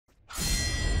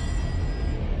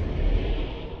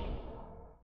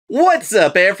What's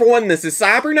up, everyone? This is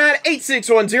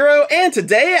CyberKnight8610, and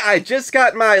today I just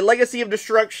got my Legacy of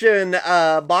Destruction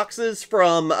boxes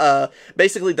from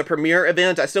basically the premiere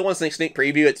event. I still want to sneak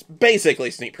preview. It's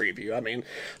basically sneak preview. I mean,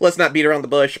 let's not beat around the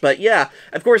bush. But yeah,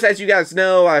 of course, as you guys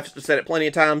know, I've said it plenty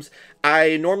of times,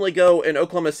 I normally go in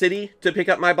Oklahoma City to pick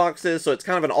up my boxes, so it's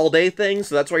kind of an all-day thing,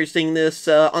 so that's why you're seeing this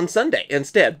on Sunday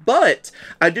instead. But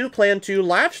I do plan to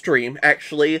live stream,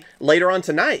 actually, later on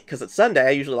tonight, because it's Sunday.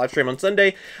 I usually live stream on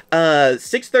Sunday.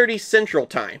 6:30 Central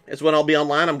Time is when I'll be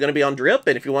online. I'm going to be on Drip,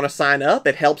 and if you want to sign up,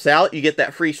 it helps out. You get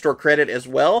that free store credit as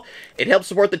well. It helps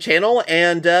support the channel,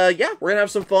 and yeah, we're going to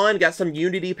have some fun. Got some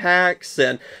Unity packs,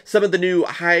 and some of the new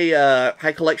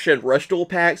high collection Rush Duel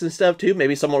packs and stuff, too.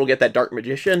 Maybe someone will get that Dark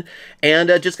Magician. And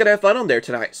just gonna have fun on there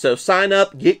tonight. So sign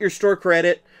up, get your store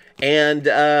credit, and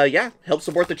yeah, help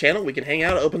support the channel. We can hang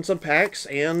out, open some packs,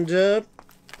 and I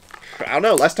don't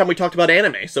know, last time we talked about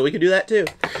anime, so we can do that too.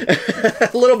 A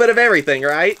little bit of everything,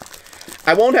 right?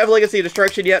 I won't have Legacy of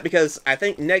Destruction yet because I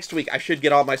think next week I should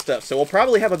get all my stuff. So we'll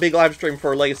probably have a big live stream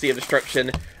for Legacy of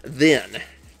Destruction then.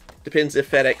 Depends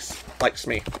if FedEx likes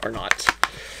me or not.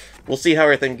 We'll see how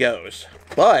everything goes.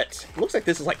 But it looks like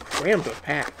this is like crammed with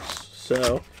packs.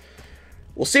 So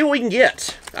we'll see what we can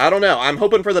get. I don't know. I'm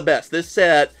hoping for the best. This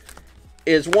set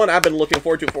is one I've been looking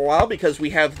forward to for a while because we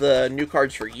have the new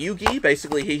cards for Yugioh.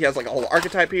 Basically, he has like a whole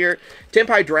archetype here.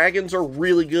 Tenpai Dragons are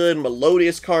really good.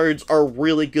 Melodious cards are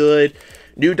really good.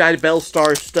 New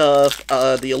Bellstar stuff.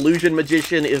 The Illusion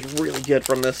Magician is really good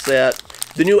from this set.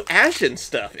 The new Ashen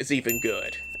stuff is even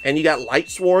good. And you got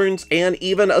Lightsworns and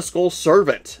even a Skull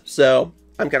Servant. So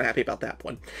I'm kind of happy about that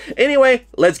one. Anyway,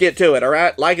 let's get to it,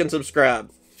 alright? Like and subscribe.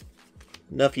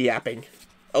 Enough yapping.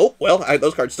 Oh, well,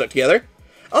 those cards stuck together.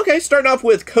 Okay, starting off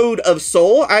with Code of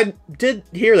Soul. I did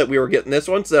hear that we were getting this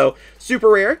one, so super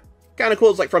rare. Kind of cool.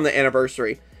 It's like from the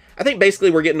anniversary. I think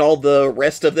basically we're getting all the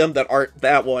rest of them that aren't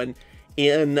that one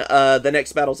in the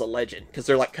next Battle's a Legend, because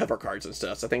they're like cover cards and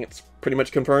stuff, so I think it's pretty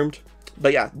much confirmed.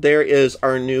 But yeah, there is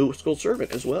our new Skull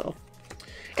Servant as well.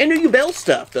 And new Yugioh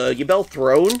stuff. The Yugioh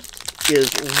Throne is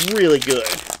really good.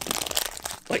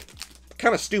 Like,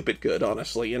 kind of stupid good,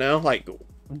 honestly, you know? Like,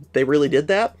 they really did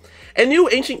that. And new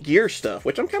Ancient Gear stuff,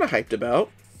 which I'm kind of hyped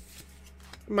about.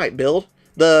 Might build.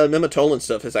 The Mimitolan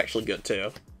stuff is actually good,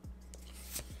 too.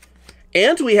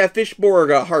 And we have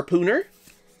Fishborg Harpooner.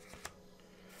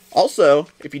 Also,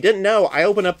 if you didn't know, I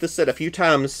opened up this set a few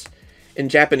times in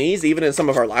Japanese, even in some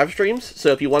of our live streams.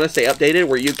 So if you want to stay updated,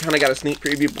 where you kind of got a sneak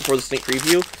preview before the sneak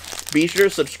preview, be sure to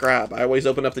subscribe. I always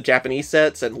open up the Japanese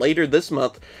sets, and later this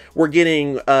month, we're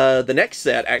getting the next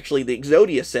set, actually, the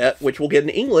Yugioh set, which we'll get in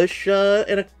English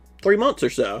in 3 months or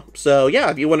so. So yeah,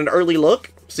 if you want an early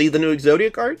look, see the new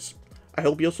Yugioh cards, I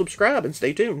hope you'll subscribe and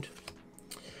stay tuned.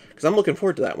 Because I'm looking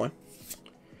forward to that one.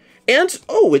 And,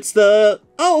 oh, it's the...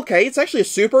 Oh, okay, it's actually a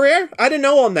super rare? I didn't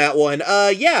know on that one.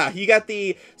 Yeah, you got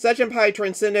the Sachenpai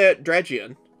Transcendent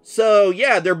Dragion. So,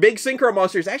 yeah, their big synchro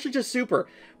monster is actually just super.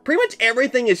 Pretty much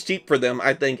everything is cheap for them,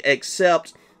 I think,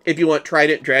 except if you want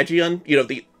Trident Dragion. You know,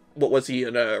 the... What was he,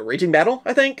 in a Raging Battle,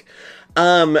 I think?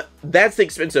 That's the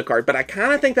expensive card, but I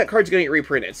kind of think that card's going to get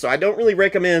reprinted, so I don't really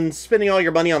recommend spending all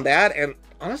your money on that, and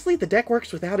honestly, the deck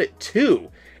works without it, too.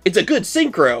 It's a good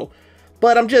synchro.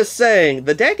 But I'm just saying,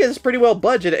 the deck is pretty well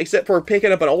budgeted, except for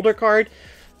picking up an older card.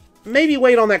 Maybe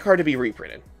wait on that card to be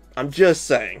reprinted. I'm just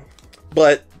saying.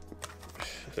 But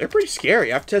they're pretty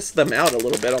scary. I've tested them out a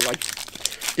little bit on, like,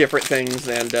 different things,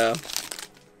 and,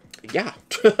 yeah.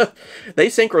 They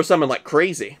synchro summon like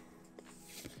crazy.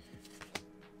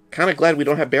 Kind of glad we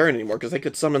don't have Baron anymore, because they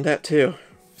could summon that, too.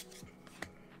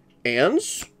 And...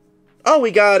 Oh,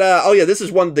 we got, oh yeah, this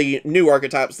is one of the new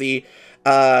archetypes, the,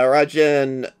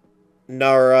 Rajan...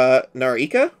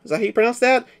 Narika? Is that how you pronounce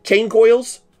that? Chain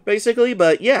coils, basically,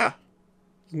 but yeah.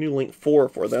 New Link 4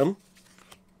 for them.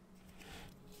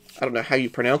 I don't know how you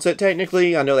pronounce it,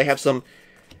 technically. I know they have some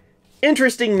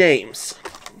interesting names.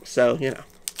 So, you know.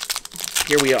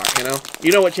 Here we are, you know.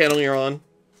 You know what channel you're on.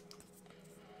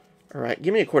 Alright,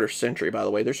 give me a quarter century, by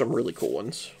the way. There's some really cool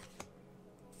ones.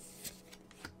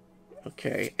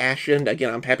 Okay, Ashen.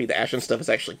 Again, I'm happy the Ashen stuff is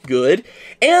actually good.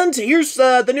 And here's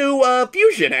the new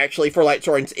fusion, actually, for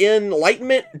Lightsworns.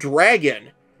 Enlightenment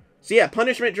Dragon. So yeah,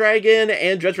 Punishment Dragon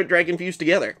and Judgment Dragon fused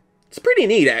together. It's pretty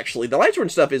neat, actually. The Lightsworn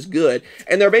stuff is good.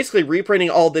 And they're basically reprinting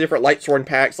all the different Lightsworn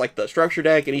packs, like the Structure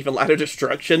deck and even Light of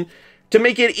Destruction, to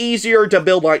make it easier to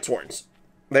build Lightsworns.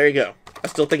 There you go. I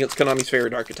still think it's Konami's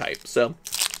favorite archetype, so...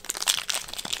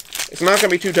 It's not going to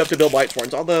be too tough to build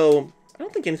Lightsworns, although... I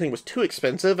don't think anything was too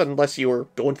expensive unless you were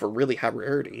going for really high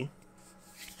rarity.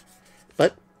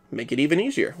 But make it even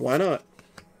easier. Why not?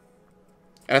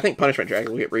 And I think Punishment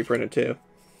Dragon will get reprinted too.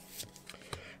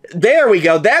 There we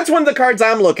go. That's one of the cards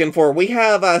I'm looking for. We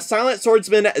have Silent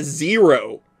Swordsman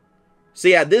 0. So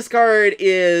yeah, this card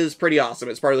is pretty awesome.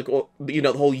 It's part of the, you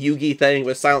know, the whole Yugi thing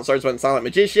with Silent Swordsman and Silent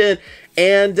Magician.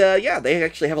 And yeah, they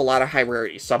actually have a lot of high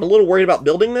rarities. So I'm a little worried about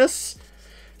building this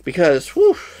because,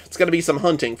 whew, it's going to be some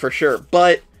hunting for sure.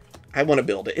 But I want to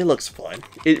build it. It looks fun.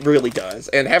 It really does.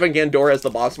 And having Gandora as the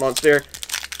boss monster,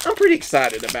 I'm pretty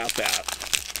excited about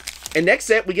that. And next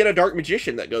set, we get a Dark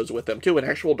Magician that goes with them too. An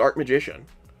actual Dark Magician.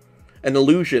 An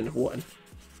illusion one.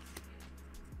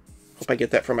 Hope I get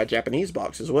that from my Japanese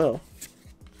box as well.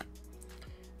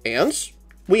 And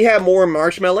we have more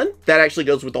Marshmallow. That actually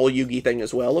goes with the whole Yugi thing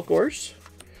as well, of course.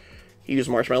 He used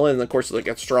Marshmallow, and of course, they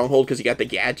got Stronghold because you got the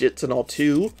gadgets and all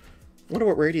too. I wonder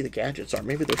what rarity the gadgets are.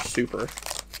 Maybe they're super.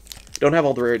 Don't have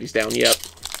all the rarities down yet.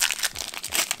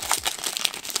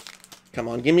 Come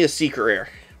on, give me a secret rare.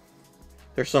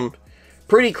 There's some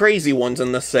pretty crazy ones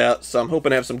in this set, so I'm hoping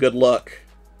to have some good luck.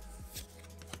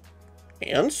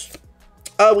 And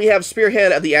we have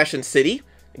Spearhead of the Ashen City.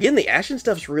 Again, the Ashen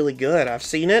stuff's really good. I've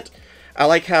seen it. I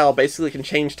like how basically you can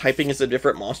change typings of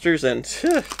different monsters, and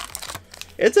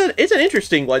it's an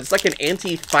interesting one. It's like an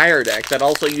anti-fire deck that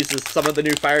also uses some of the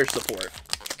new fire support.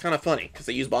 Kind of funny, because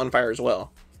they use Bonfire as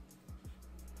well.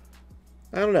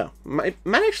 I don't know. Might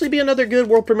actually be another good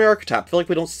world premiere archetype. I feel like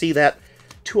we don't see that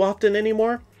too often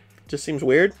anymore. Just seems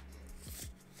weird.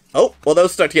 Oh, well,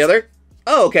 those stuck together.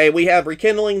 Oh, okay, we have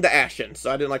Rekindling the Ashen,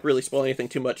 so I didn't like really spoil anything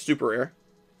too much. Super rare.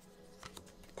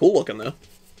 Cool looking, though.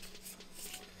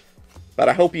 But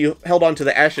I hope you held on to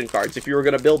the Ashen cards if you were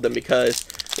going to build them, because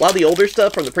a lot of the older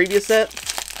stuff from the previous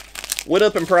set went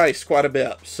up in price quite a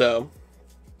bit, so...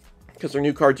 because their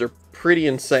new cards are pretty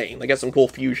insane. They got some cool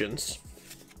fusions.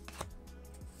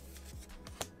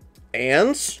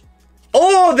 And...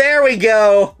 oh, there we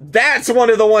go! That's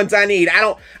one of the ones I need.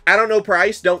 I don't know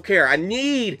price, don't care. I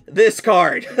need this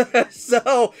card.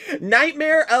 So,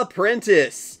 Nightmare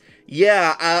Apprentice.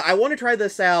 Yeah, I want to try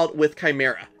this out with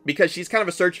Chimera, because she's kind of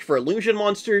a search for illusion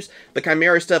monsters. The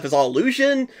Chimera stuff is all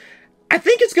illusion. I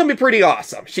think it's going to be pretty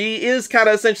awesome. She is kind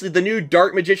of essentially the new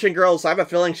Dark Magician girl, so I have a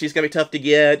feeling she's going to be tough to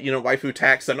get, you know, waifu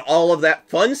tax and all of that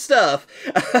fun stuff.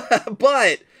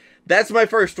 But that's my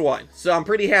first one, so I'm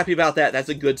pretty happy about that. That's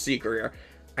a good secret rare.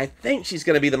 I think she's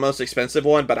going to be the most expensive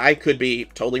one, but I could be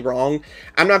totally wrong.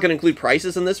 I'm not going to include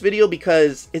prices in this video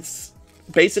because it's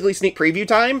basically sneak preview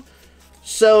time.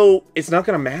 So, it's not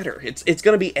going to matter. It's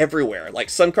going to be everywhere. Like,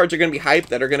 some cards are going to be hyped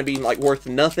that are going to be, like, worth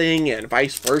nothing, and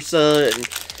vice versa, and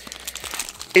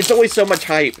it's always so much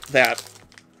hype that,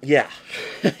 yeah,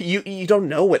 you don't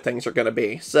know what things are going to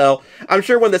be. So, I'm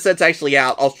sure when the set's actually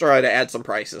out, I'll try to add some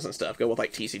prices and stuff. Go with,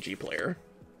 like, TCG Player.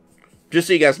 Just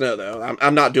so you guys know, though,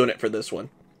 I'm not doing it for this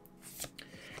one.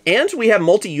 And we have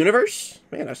multi-universe.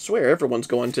 Man, I swear everyone's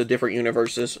going to different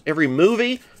universes. Every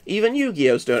movie, even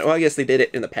Yu-Gi-Oh's doing it. Well, I guess they did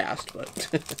it in the past, but...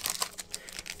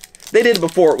 they did it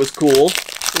before it was cool.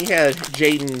 We had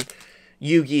Jaden,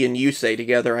 Yugi, and Yusei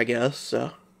together, I guess,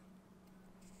 so...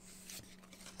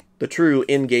 the true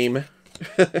in-game.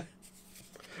 I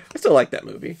still like that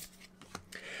movie.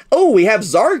 Oh, we have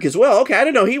Zark as well. Okay, I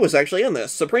didn't know he was actually in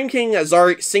this. Supreme King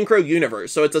Zark Synchro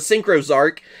Universe. So it's a Synchro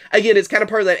Zark. Again, it's kind of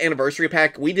part of that anniversary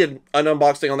pack. We did an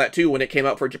unboxing on that too when it came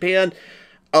out for Japan.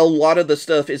 A lot of the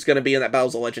stuff is going to be in that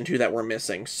Battles of Legend 2 that we're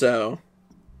missing. So,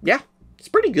 yeah, it's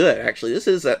pretty good, actually. This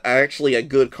is actually a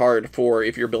good card for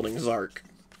if you're building Zark.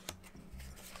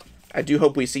 I do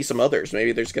hope we see some others.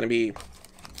 Maybe there's going to be,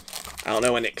 I don't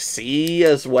know, an Xyz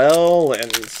as well.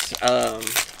 And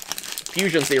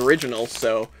Fusion's the original,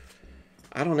 so...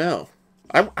 I don't know.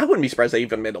 I wouldn't be surprised they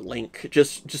even made a Link,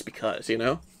 just because, you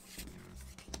know?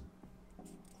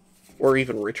 Or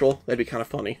even Ritual. That'd be kind of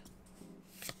funny.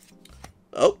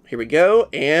 Oh, here we go,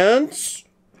 and...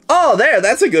 oh, there,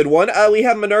 that's a good one. We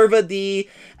have Minerva, the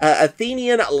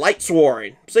Athenian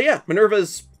Lightsworn. So yeah,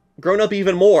 Minerva's grown up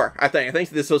even more, I think. I think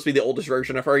this is supposed to be the oldest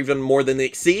version of her, even more than the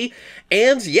Xyz.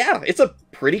 And yeah, it's a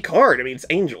pretty card. I mean, it's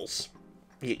angels.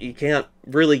 You can't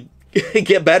really...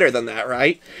 get better than that,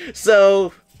 right?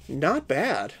 So, not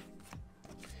bad.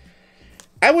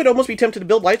 I would almost be tempted to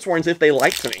build Lightsworns if they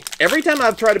liked me. Every time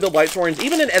I've tried to build Lightsworns,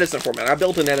 even in Edison format, I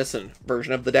built an Edison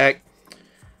version of the deck,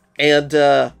 and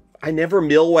I never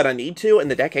mill what I need to, and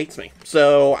the deck hates me.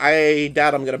 So, I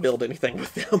doubt I'm going to build anything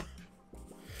with them.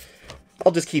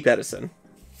 I'll just keep Edison.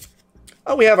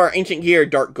 Oh, we have our Ancient Gear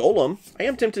Dark Golem. I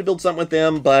am tempted to build something with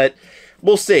them, but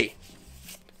we'll see.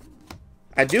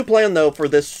 I do plan, though, for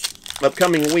this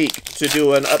upcoming week to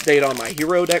do an update on my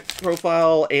hero deck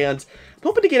profile, and I'm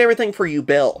hoping to get everything for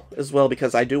Yubel as well,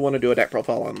 because I do want to do a deck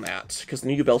profile on that, because the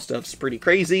new Yubel stuff's pretty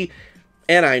crazy,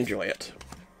 and I enjoy it.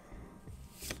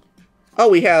 Oh,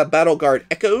 we have Battle Guard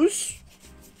Echoes.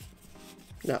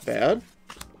 Not bad.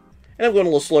 And I'm going a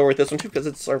little slower with this one, too, because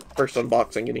it's our first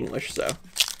unboxing in English, so...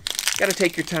 Gotta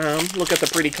take your time, look at the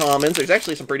pretty commons. There's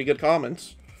actually some pretty good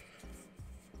commons.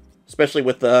 Especially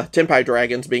with the Tenpai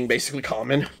Dragons being basically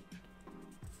common.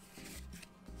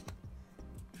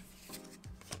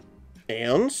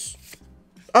 And...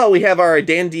 oh, we have our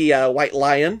dandy White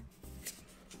Lion.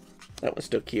 That one's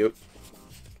still cute.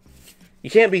 You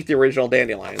can't beat the original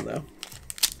Dandelion, though.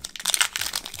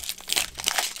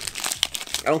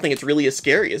 I don't think it's really as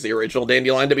scary as the original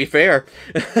Dandelion, to be fair.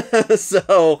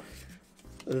 So,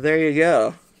 there you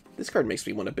go. This card makes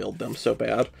me want to build them so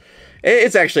bad.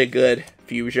 It's actually a good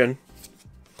fusion.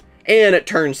 And it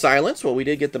turns silence. Well, we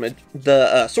did get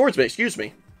the Swordsman, excuse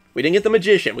me. We didn't get the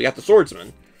Magician, we got the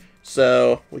Swordsman.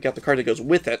 So, we got the card that goes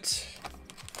with it.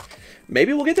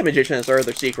 Maybe we'll get the Magician as our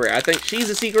other secret rare. I think she's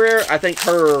a secret rare. I think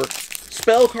her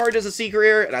spell card is a secret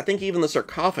rare. And I think even the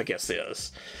Sarcophagus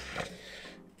is.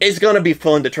 It's going to be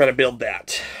fun to try to build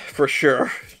that. For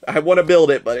sure. I want to build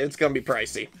it, but it's going to be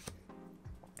pricey.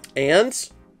 And...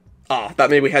 oh, thought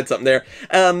maybe we had something there.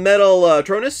 Metal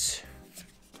Tronus.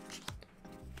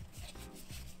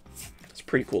 It's a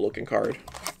pretty cool looking card.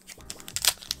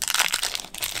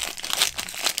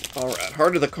 Alright,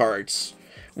 Heart of the Cards.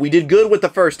 We did good with the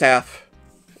first half.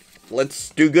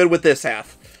 Let's do good with this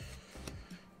half.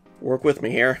 Work with me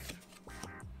here.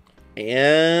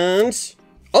 And...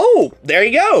 oh, there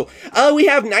you go. We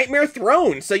have Nightmare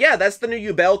Throne. So yeah, that's the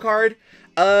new Yugioh card.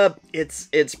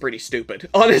 It's pretty stupid.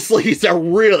 Honestly, it's a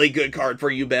really good card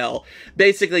for Yugioh.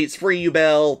 Basically, it's free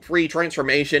Yugioh, free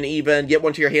transformation even. Get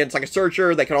one to your hand, it's like a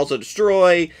searcher. They can also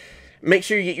destroy. Make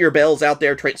sure you get your bells out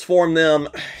there, transform them.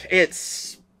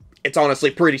 It's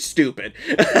honestly pretty stupid.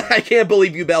 I can't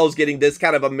believe Yugioh is getting this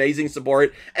kind of amazing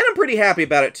support, and I'm pretty happy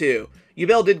about it too.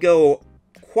 Yugioh did go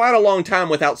quite a long time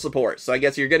without support, so I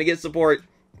guess you're gonna get support.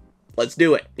 Let's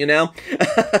do it, you know?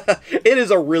 It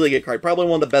is a really good card. Probably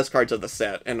one of the best cards of the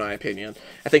set, in my opinion.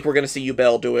 I think we're going to see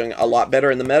Yugioh doing a lot better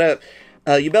in the meta.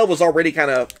 Yugioh was already kind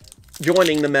of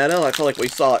joining the meta. I feel like we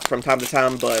saw it from time to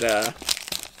time, but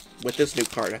with this new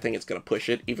card, I think it's going to push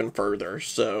it even further.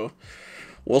 So,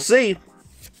 we'll see.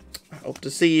 I hope to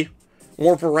see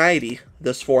more variety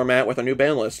this format with a new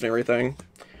ban list and everything.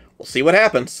 We'll see what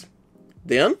happens.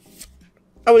 Then,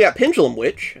 oh, we got Pendulum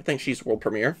Witch. I think she's world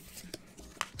premiere.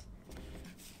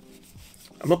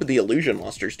 I'm hoping the illusion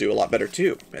monsters do a lot better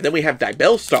too. And then we have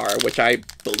Dibelstar, which I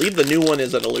believe the new one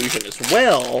is an illusion as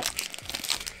well.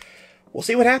 We'll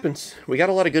see what happens. We got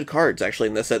a lot of good cards actually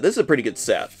in this set. This is a pretty good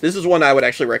set. This is one I would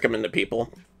actually recommend to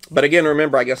people. But again,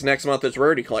 remember, I guess next month is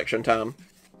Rarity Collection time.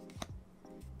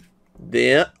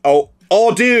 Then, oh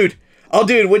dude,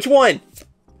 which one?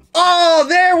 Oh,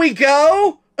 there we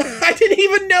go. I didn't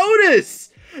even notice.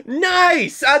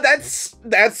 Nice!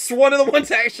 That's one of the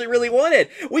ones I actually really wanted.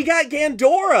 We got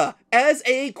Gandora as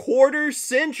a quarter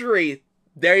century.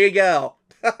 There you go.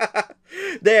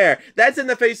 There. That's in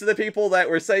the face of the people that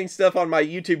were saying stuff on my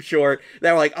YouTube short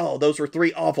that were like, oh, those were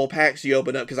 3 awful packs you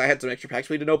opened up because I had some extra packs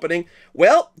we didn't opening.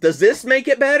 Well, does this make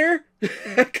it better?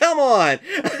 Come on.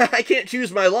 I can't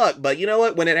choose my luck, but you know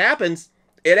what? When it happens,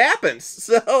 it happens.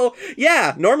 So,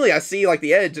 yeah, normally I see like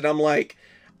the edge and I'm like,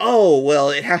 oh,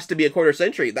 well, it has to be a quarter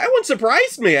century. That one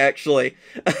surprised me, actually.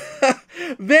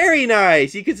 Very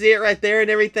nice. You can see it right there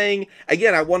and everything.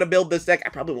 Again, I want to build this deck. I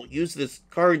probably won't use this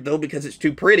card, though, because it's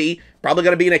too pretty. Probably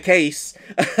going to be in a case.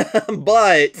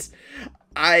 But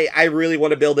I really want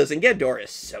to build this. And Gandora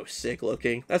is so sick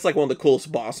looking. That's like one of the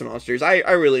coolest boss monsters. I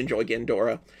really enjoy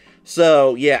Gandora.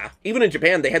 So, yeah. Even in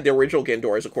Japan, they had the original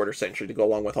Gandora as a quarter century to go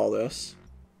along with all this.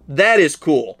 That is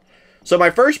cool. So my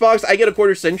first box, I get a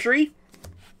quarter century.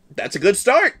 That's a good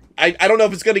start. I don't know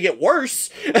if it's going to get worse.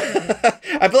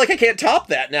 I feel like I can't top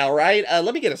that now, right?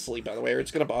 Let me get a sleep, by the way, or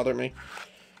it's going to bother me.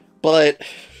 But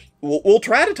we'll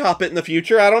try to top it in the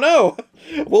future. I don't know.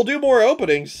 We'll do more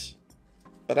openings.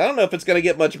 But I don't know if it's going to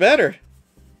get much better.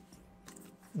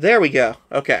 There we go.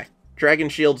 Okay. Dragon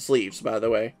Shield sleeves, by the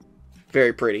way.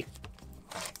 Very pretty.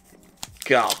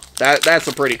 God, that's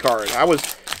a pretty card. I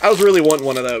was really wanting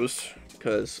one of those.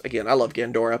 Because, again, I love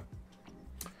Gandora.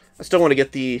 I still want to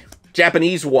get the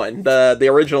Japanese one, the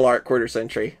original art quarter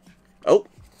century. Oh,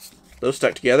 those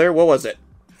stuck together. What was it?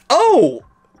 Oh,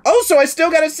 so I still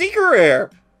got a secret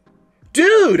rare.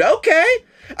 Dude, okay.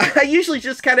 I usually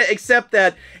just kind of accept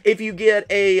that if you get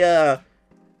a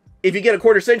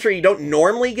quarter century, you don't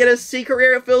normally get a secret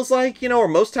rare, it feels like, you know, or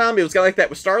most time it was kind of like that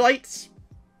with Starlights.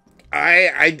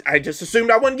 I just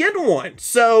assumed I wasn't getting one.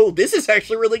 So this is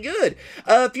actually really good.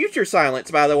 Future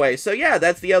Silence, by the way. So yeah,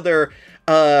 that's the other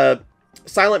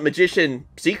Silent Magician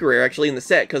secret rare, actually, in the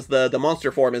set, because the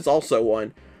monster form is also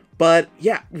one. But,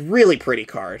 yeah, really pretty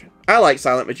card. I like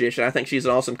Silent Magician. I think she's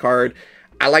an awesome card.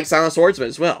 I like Silent Swordsman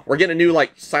as well. We're getting a new,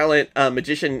 like, Silent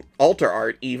Magician altar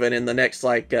art, even, in the next,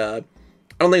 like, I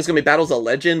don't think it's going to be Battles of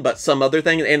Legend, but some other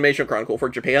thing, Animation Chronicle for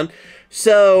Japan.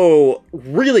 So,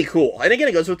 really cool. And again,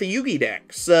 it goes with the Yugi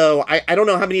deck. So, I don't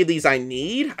know how many of these I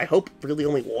need. I hope really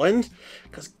only one.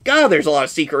 Because, God, there's a lot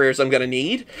of secret rares I'm going to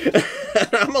need.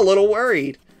 I'm a little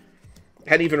worried.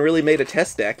 I hadn't even really made a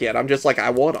test deck yet. I'm just like,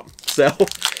 I want them. So,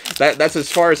 that's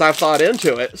as far as I've thought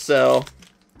into it. So,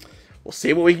 we'll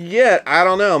see what we can get. I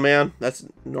don't know, man. That's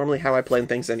normally how I plan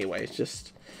things anyway. It's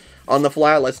just on the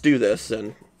fly, let's do this.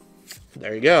 And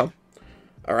there you go.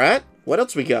 Alright, what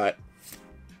else we got?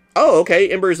 Oh, okay,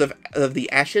 Embers of the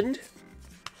Ashened.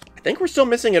 I think we're still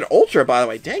missing an Ultra, by the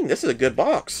way. Dang, this is a good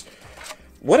box.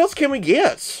 What else can we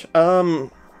get? I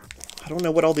don't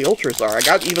know what all the Ultras are. I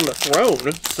got even the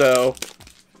Throne, so...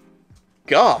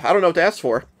 God, I don't know what to ask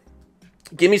for.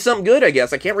 Give me something good, I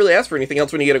guess. I can't really ask for anything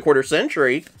else when you get a quarter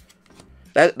century.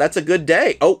 That's a good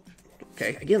day. Oh,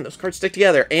 okay, again, those cards stick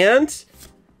together. And...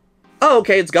 oh,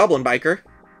 okay, it's Goblin Biker.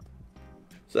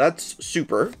 So that's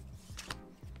super.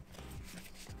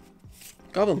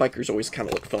 Goblin Bikers always kind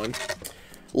of look fun.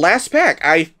 Last pack.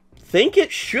 I think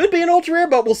it should be an ultra rare,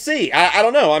 but we'll see. I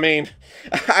don't know. I mean,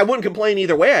 I wouldn't complain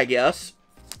either way, I guess.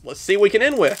 Let's see what we can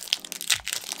end with.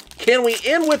 Can we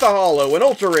end with a holo? An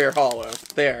ultra rare holo.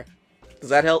 There. Does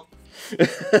that help?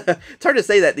 It's hard to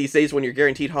say that these days when you're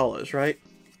guaranteed holos, right?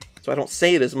 So I don't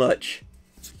say it as much.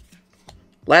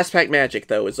 Last pack magic,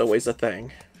 though, is always a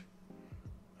thing.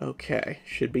 Okay,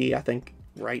 should be, I think,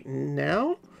 right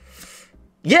now?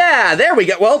 Yeah, there we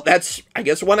go. Well, that's, I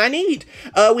guess, one I need.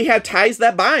 We have Ties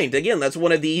That Bind. Again, that's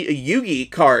one of the Yugi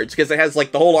cards, because it has,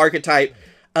 like, the whole archetype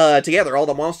together, all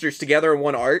the monsters together in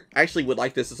one art. I actually would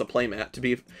like this as a playmat,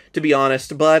 to be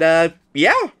honest. But,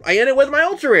 yeah, I ended with my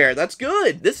Ultra Rare. That's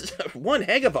good. This is one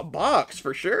heck of a box,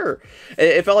 for sure.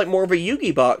 It felt like more of a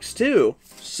Yugi box, too.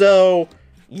 So,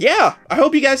 yeah, I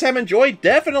hope you guys have enjoyed.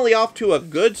 Definitely off to a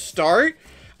good start.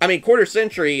 I mean, quarter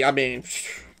century, I mean,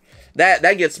 that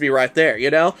gets me right there, you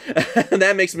know?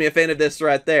 That makes me a fan of this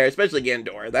right there, especially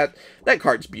Gendor. That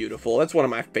card's beautiful. That's one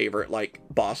of my favorite, like,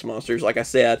 boss monsters, like I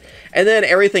said. And then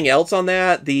everything else on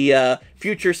that, the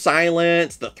Future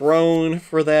Silence, the Throne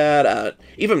for that,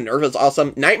 even Minerva's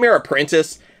awesome. Nightmare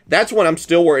Apprentice, that's one I'm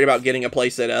still worried about getting a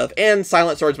playset of. And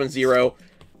Silent Swordsman 0.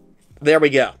 There we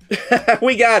go.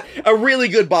 We got a really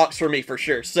good box for me, for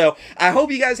sure. So, I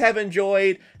hope you guys have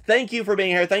enjoyed. Thank you for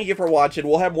being here. Thank you for watching.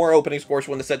 We'll have more openings, of course,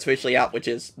 when the set's officially out, which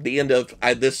is the end of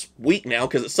this week now,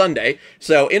 because it's Sunday.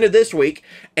 So, end of this week.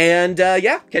 And,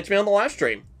 yeah, catch me on the live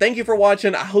stream. Thank you for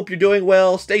watching. I hope you're doing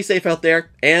well. Stay safe out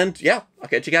there. And, yeah, I'll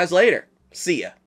catch you guys later. See ya.